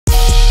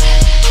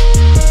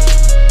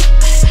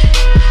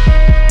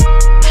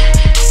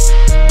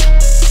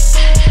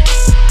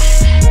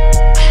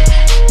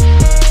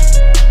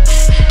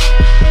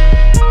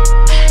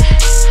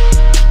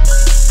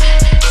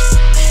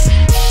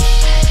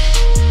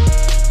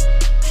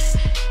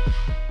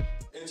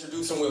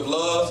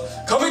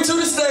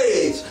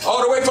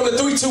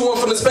2-1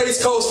 from the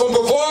Space Coast, from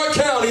Brevard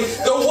County,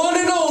 the one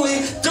and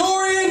only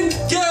Dorian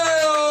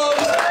Gayle.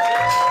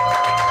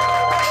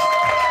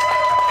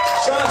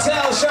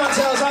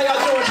 Chantels, how y'all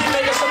doing? Keep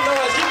making some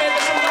noise,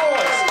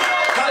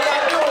 How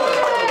y'all doing?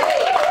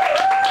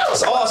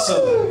 It's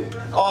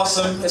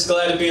awesome. It's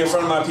glad to be in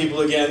front of my people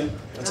again.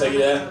 I'll tell you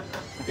that.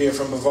 Being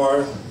from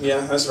Brevard,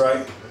 yeah, that's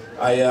right.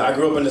 I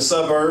grew up in the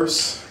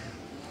suburbs.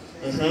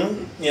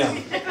 Yeah.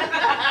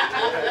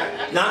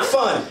 Not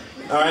fun,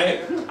 all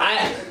right?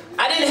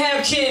 I didn't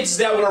have kids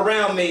that were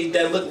around me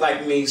that looked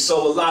like me,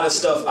 so a lot of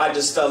stuff I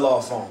just fell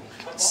off on.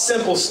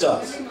 Simple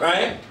stuff,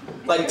 right?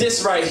 Like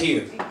this right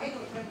here.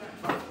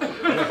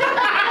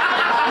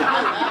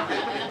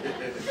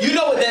 You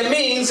know what that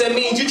means? That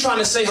means you're trying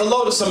to say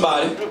hello to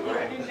somebody.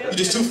 You're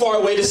just too far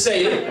away to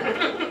say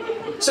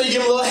it. So you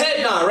give them a little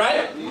head nod,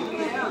 right?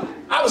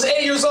 I was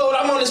 8 years old,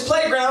 I'm on this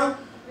playground.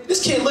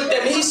 This kid looked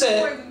at me, he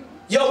said,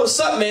 "Yo, what's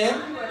up,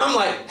 man?" I'm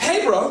like,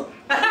 "Hey, bro.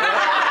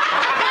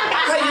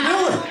 How you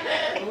doing?"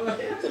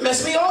 It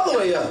messed me all the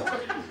way up.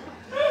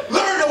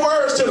 Learn the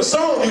words to the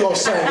song you gonna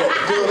sing at.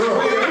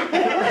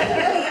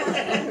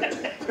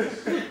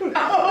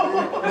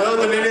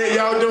 Other than that,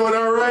 y'all doing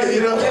all right,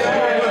 you know?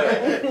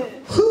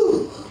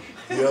 Whew.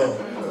 Yo,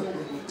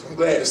 I'm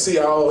glad to see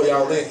all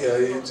y'all in here.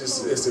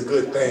 It's a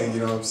good thing, you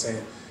know what I'm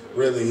saying?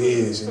 Really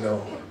is, you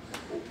know.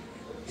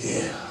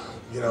 Yeah,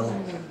 you know.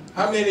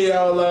 How many of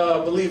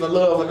y'all believe in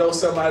love or know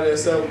somebody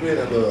that's ever been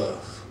in love?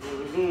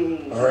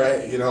 All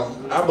right, you know,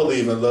 I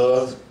believe in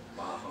love.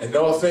 And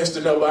no offense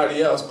to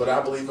nobody else, but I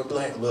believe in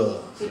black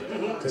love.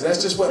 Because that's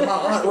just what my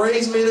aunt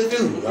raised me to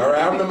do. All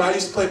right, I remember I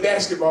used to play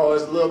basketball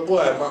as a little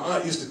boy. My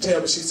aunt used to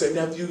tell me, she said,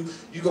 "Nephew,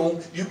 you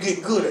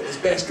get good at this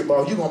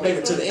basketball, you're going to make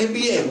it to the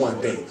NBA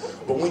one day.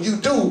 But when you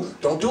do,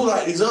 don't do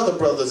like these other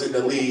brothers in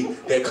the league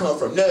that come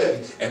from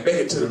nothing and make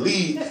it to the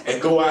league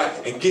and go out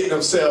and get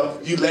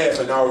themselves," you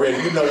laughing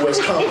already, you know what's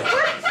coming.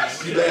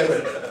 You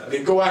laughing.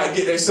 They go out and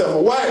get themselves a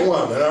white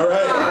woman, all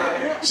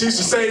right? She used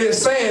to say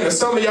this saying, and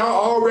some of y'all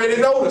already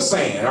know the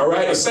saying, all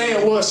right? The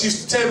saying was, she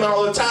used to tell me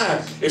all the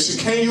time, if she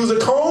can't use a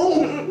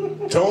comb,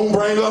 don't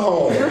bring her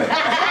home.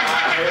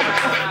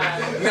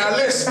 Now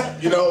listen,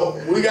 you know,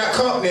 we got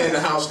company in the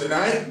house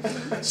tonight.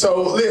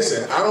 So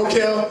listen, I don't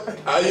care,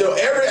 you know,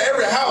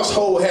 every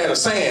household had a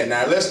saying.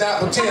 Now let's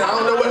not pretend, I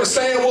don't know what the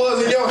saying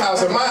was in your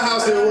house. In my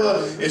house it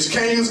was, if you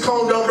can't use a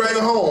comb, don't bring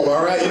her home,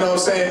 all right? You know what I'm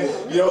saying?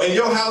 You know, in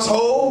your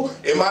household,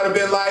 it might have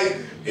been like,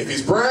 if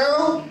he's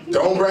brown,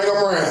 don't bring him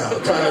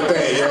around, kind of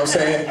thing, you know what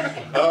I'm saying?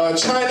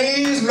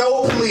 Chinese,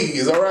 no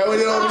please, all right?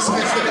 You know what I'm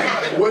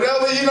saying?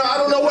 Whatever, you know, I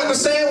don't know what the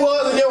saying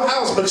was in your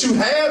house, but you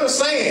had a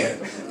saying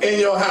in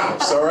your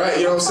house, all right?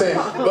 You know what I'm saying?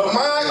 But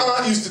my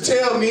aunt used to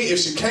tell me, if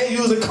she can't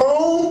use a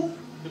comb,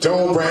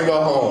 don't bring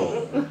her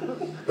home.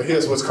 But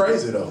here's what's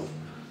crazy, though.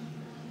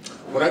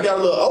 When I got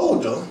a little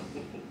older,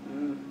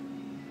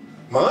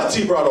 my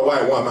auntie brought a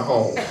white woman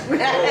home.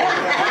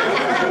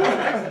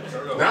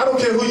 Now, I don't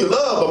care who you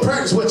love, but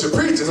practice what you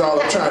preach is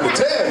all I'm trying to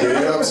tell you, you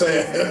know what I'm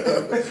saying?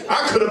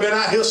 I could have been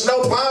out here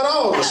snow plowing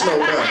all the snow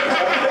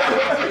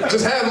down.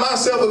 Just having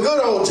myself a good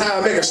old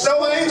time, making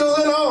snow angels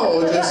and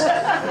all. Just,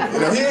 you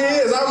know, here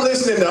it is, I'm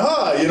listening to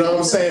her, you know what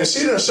I'm saying?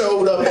 She done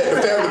showed up at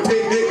the family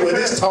picnic with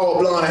this tall,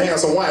 blonde,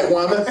 handsome white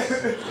woman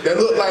that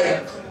looked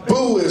like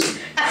Boo is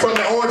from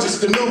the Orange is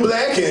the New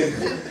Black, and,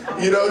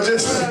 you know,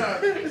 just...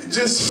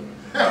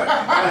 How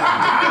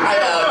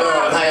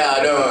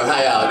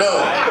y'all doing?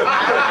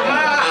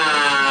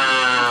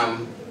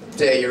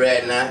 Tell you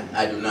right now,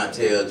 I do not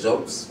tell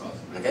jokes,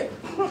 okay?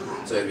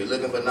 So if you're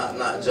looking for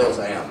not jokes,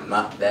 I am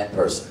not that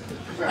person.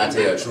 I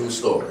tell true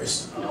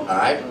stories, all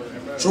right?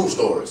 True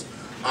stories.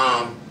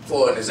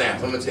 For an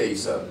example, I'm gonna tell you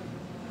something.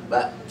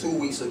 About 2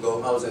 weeks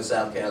ago, I was in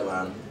South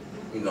Carolina,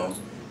 you know,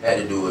 had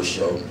to do a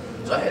show.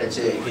 So I had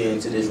to check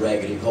into this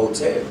raggedy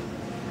hotel.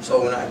 So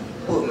when I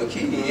put my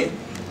key in,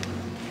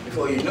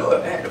 before you know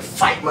it, I had to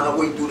fight my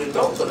way through the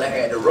door because I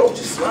had the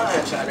roaches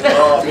flying trying to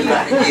rob me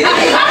not to get in.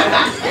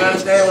 You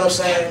understand what I'm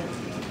saying?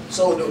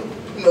 So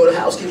the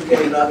housekeeper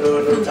came knocking on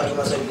the door talking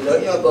about saying, you know,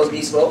 you ain't supposed to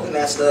be smoking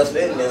that stuff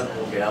in there.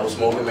 Okay, I was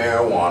smoking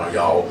marijuana,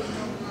 y'all.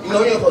 You know,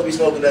 you ain't supposed to be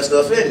smoking that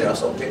stuff in there. I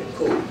said, okay,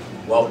 cool.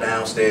 Walked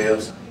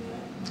downstairs.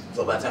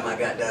 So by the time I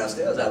got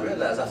downstairs, I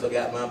realized I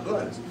forgot my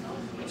blunts.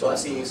 So I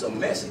seen some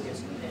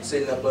Mexicans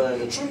sitting up under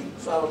the tree.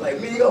 So I was like,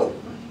 "Migo,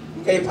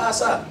 you can't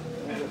pass out.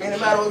 Ain't no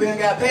matter if we ain't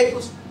got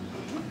papers."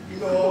 You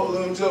know, all of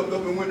them jumped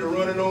up and went to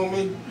running on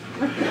me.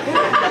 I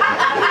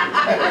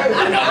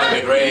got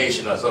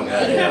immigration or something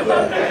out there. You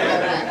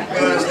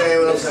understand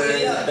what I'm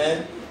saying? Yeah,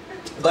 man.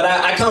 But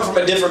I come from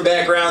a different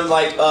background.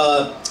 Like,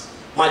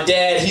 my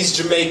dad, he's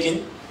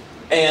Jamaican.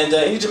 And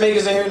any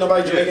Jamaicans in here?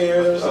 Nobody Jamaican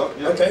here?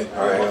 Okay,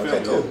 all right,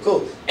 okay,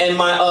 cool. And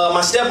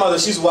my stepmother,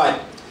 she's white.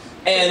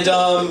 And,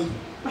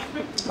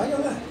 why you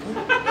laugh?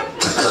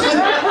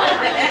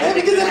 Let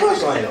me get that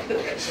punchline though.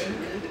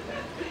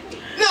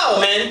 No,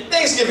 man,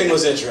 Thanksgiving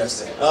was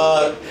interesting.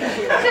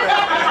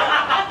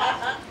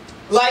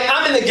 Like,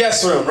 I'm in the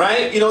guest room,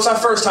 right? You know, it's our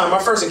first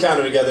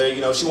encounter together,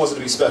 you know, she wants it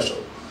to be special.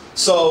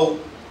 So,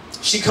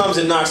 she comes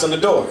and knocks on the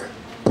door.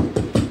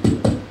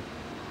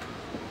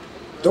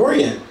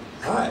 Dorian,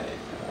 hi.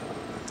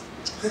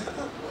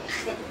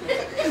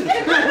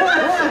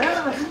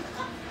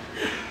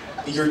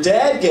 Your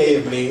dad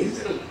gave me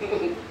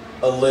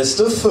a list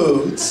of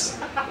foods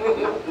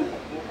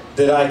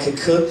that I could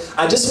cook.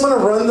 I just want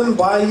to run them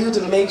by you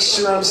to make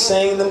sure I'm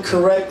saying them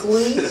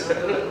correctly.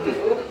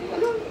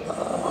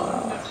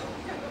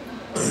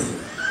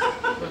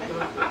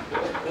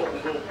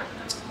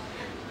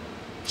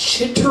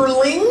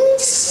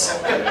 Chitterlings?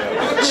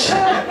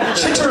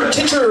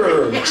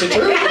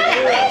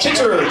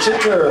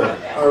 Chitter.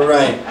 All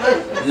right.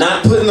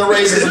 Not putting the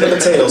raisins in the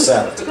potato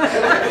salad.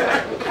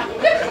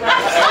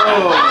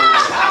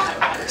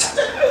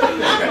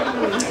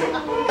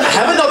 I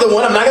have another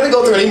one. I'm not going to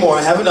go through anymore.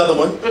 I have another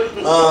one.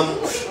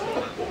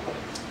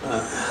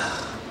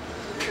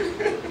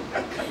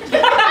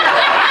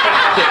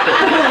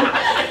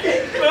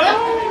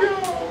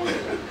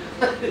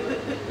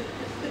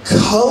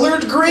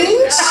 Colored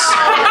greens?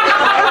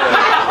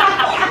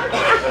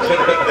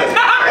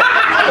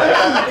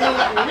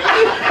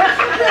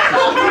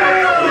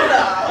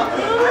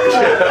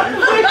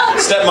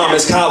 Stepmom,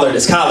 it's collard.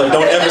 It's collard.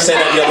 Don't ever say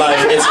that in your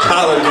life. It's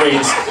collard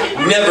greens.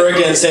 Never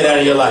again say that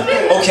in your life.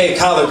 Okay,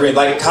 collard green,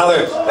 like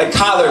collard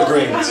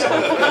greens.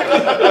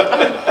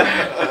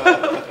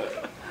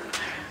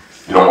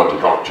 You don't want the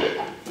drunk chick,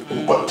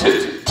 but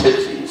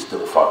tipsy is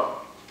still fun.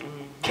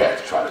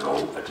 Cats try to go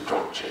at the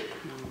drunk chick.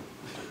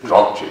 The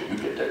drunk chick, you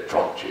get that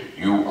drunk chick,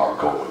 you are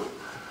going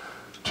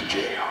to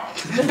jail.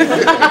 They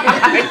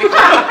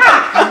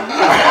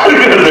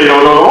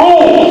don't know the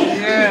rules.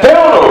 They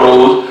don't know the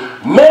rules.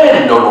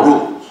 Men know the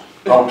rules.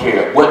 I don't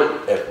care what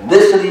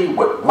ethnicity,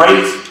 what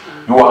race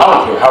you are. I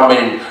don't care how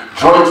many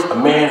drinks a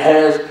man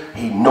has.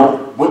 He knows.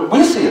 When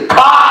we see a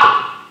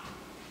cop,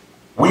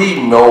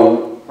 we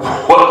know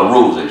what the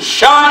rules is.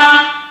 Shut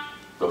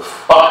the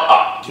fuck up.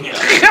 I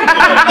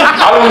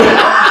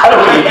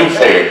don't think you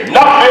say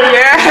nothing.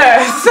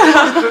 Yes.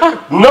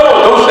 No,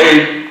 don't say.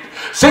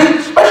 See,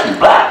 especially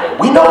black men.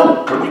 We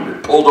know because we've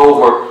been pulled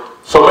over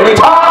so many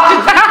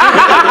times.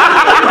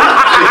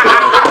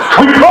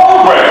 We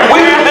program.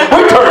 We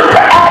turn to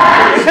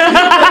actors.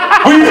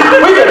 We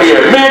can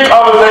hear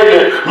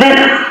mid-conversation,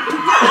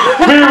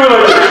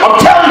 mid-religion. I'm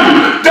telling you,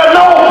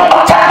 no,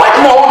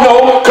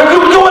 because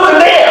you wasn't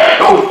there.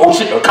 Oh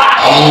shit, the cop.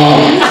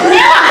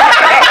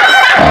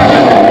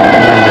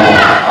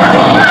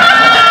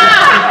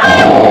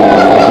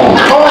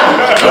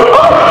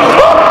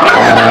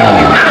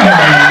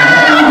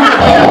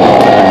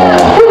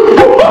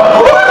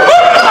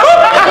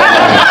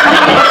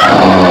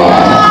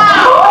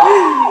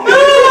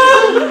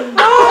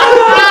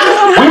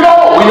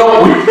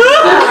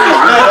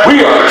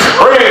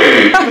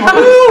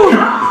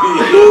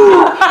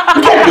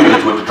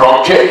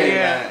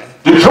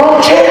 The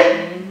drunk chick?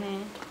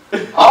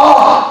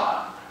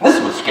 This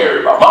was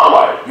scary about my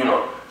wife. You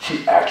know,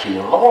 she's actually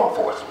in law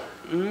enforcement.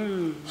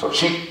 So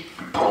she be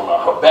pulling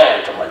out her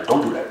badge. I'm like,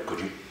 don't do that,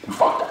 because you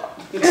fucked up.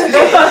 You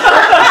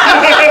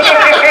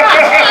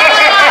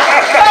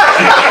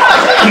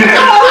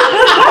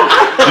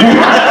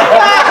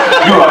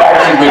have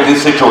actually made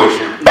this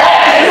situation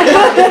bad.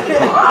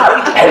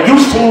 Have you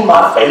seen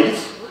my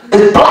face?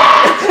 It's black.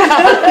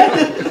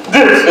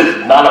 This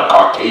is not a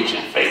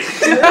Caucasian face.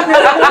 Put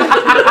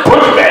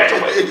your badge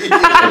away.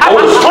 And go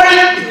to sleep.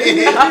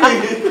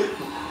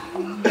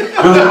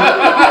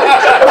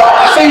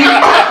 See,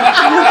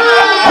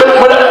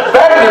 when I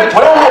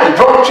had a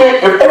drunk chick,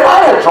 if I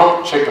had a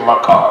drunk chick in my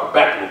car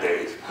back in the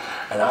days,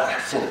 and I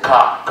seen a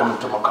cop come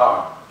into my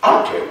car, I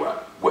don't care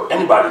what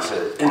anybody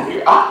says in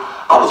here.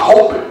 I was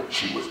hoping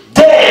she was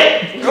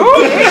dead. Oh,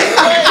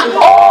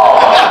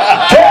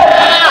 dead.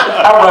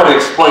 I'd rather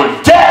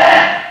explain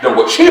dead than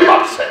what she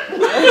about to say.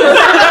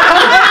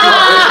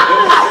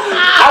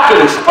 I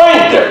could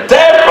explain that.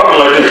 Dead, probably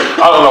like this. I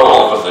don't know,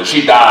 officer.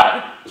 She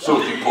died as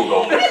soon as you pulled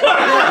over. I'm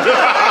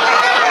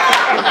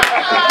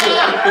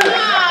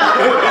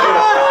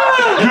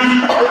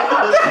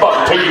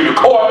about to take you to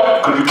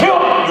court because you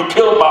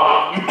killed my.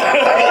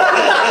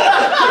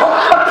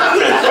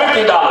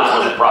 $50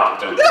 for the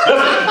prostitute.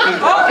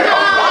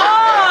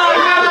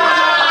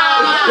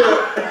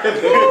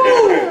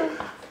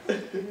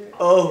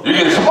 You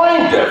can explain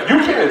that. You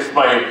can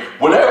explain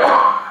whenever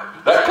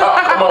that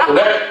cop come up with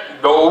that.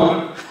 No,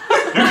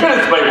 you can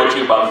explain what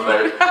you're about to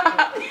say.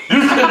 You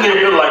sitting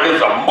there like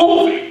it's a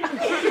movie.